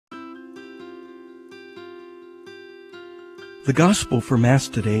The Gospel for Mass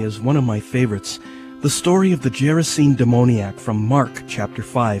today is one of my favorites, the story of the Gerasene Demoniac from Mark chapter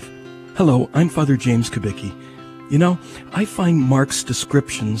 5. Hello, I'm Father James Kubicki. You know, I find Mark's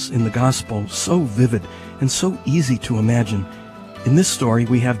descriptions in the Gospel so vivid and so easy to imagine. In this story,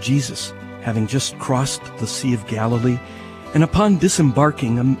 we have Jesus, having just crossed the Sea of Galilee, and upon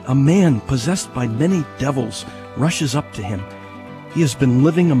disembarking, a man possessed by many devils rushes up to him. He has been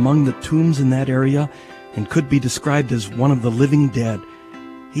living among the tombs in that area and could be described as one of the living dead.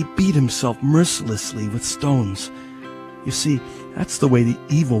 He beat himself mercilessly with stones. You see, that's the way the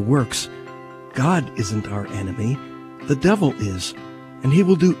evil works. God isn't our enemy. The devil is, and he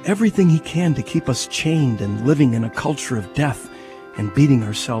will do everything he can to keep us chained and living in a culture of death and beating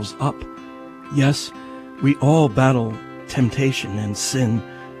ourselves up. Yes, we all battle temptation and sin.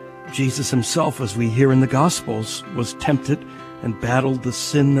 Jesus himself, as we hear in the Gospels, was tempted and battled the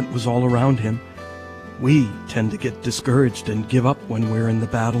sin that was all around him. We tend to get discouraged and give up when we're in the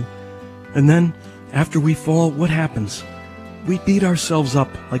battle. And then, after we fall, what happens? We beat ourselves up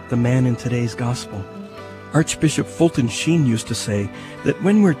like the man in today's Gospel. Archbishop Fulton Sheen used to say that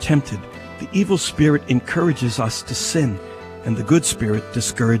when we're tempted, the evil spirit encourages us to sin, and the good spirit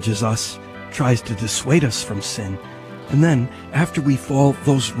discourages us, tries to dissuade us from sin. And then, after we fall,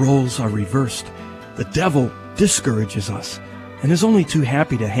 those roles are reversed. The devil discourages us and is only too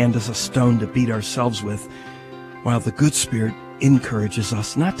happy to hand us a stone to beat ourselves with, while the good spirit encourages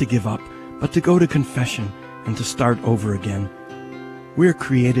us not to give up, but to go to confession and to start over again. We're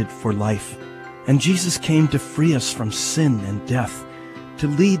created for life, and Jesus came to free us from sin and death, to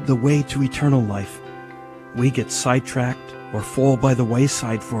lead the way to eternal life. We get sidetracked or fall by the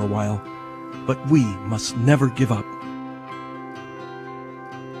wayside for a while, but we must never give up.